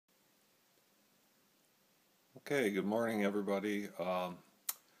Okay, good morning everybody.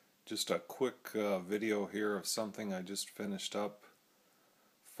 Just a quick video here of something I just finished up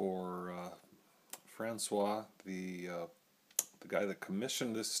for Francois, the guy that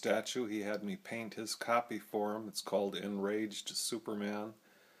commissioned this statue. He had me paint his copy for him. It's called Enraged Superman.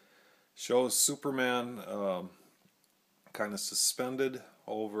 Shows Superman kind of suspended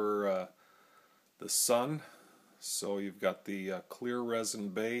over the sun. So you've got the clear resin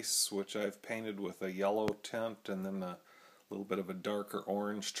base, which I've painted with a yellow tint, and then a little bit of a darker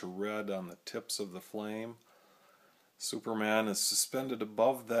orange to red on the tips of the flame. Superman is suspended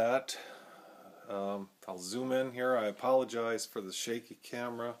above that. I'll zoom in here. I apologize for the shaky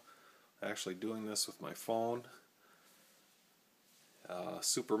camera. I'm actually doing this with my phone.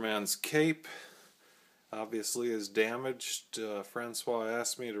 Superman's cape obviously is damaged. Francois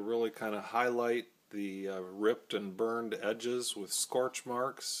asked me to really kind of highlight the ripped and burned edges with scorch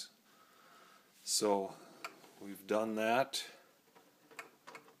marks, so we've done that.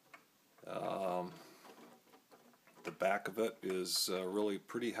 The back of it is really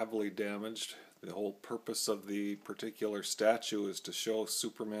pretty heavily damaged. The whole purpose of the particular statue is to show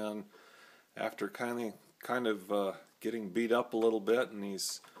Superman after kind of getting beat up a little bit, and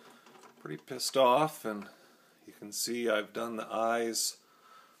he's pretty pissed off. And you can see I've done the eyes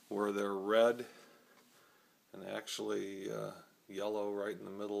where they're red and actually yellow right in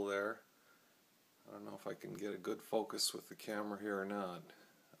the middle there. I don't know if I can get a good focus with the camera here or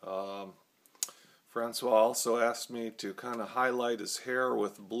not. Francois also asked me to kind of highlight his hair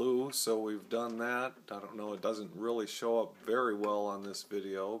with blue, so we've done that. I don't know, it doesn't really show up very well on this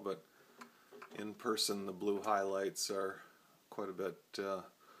video, but in person the blue highlights are quite a bit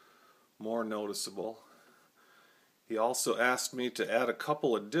more noticeable. He also asked me to add a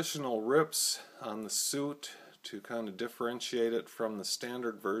couple additional rips on the suit to kind of differentiate it from the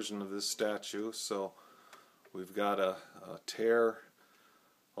standard version of this statue. So we've got a tear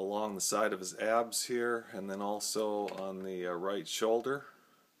along the side of his abs here, and then also on the right shoulder.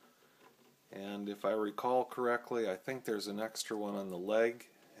 And if I recall correctly, I think there's an extra one on the leg,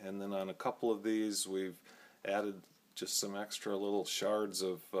 and then on a couple of these we've added just some extra little shards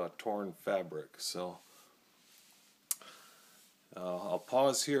of torn fabric. So I'll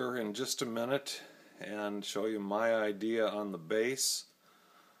pause here in just a minute and show you my idea on the base,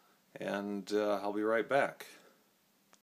 and I'll be right back.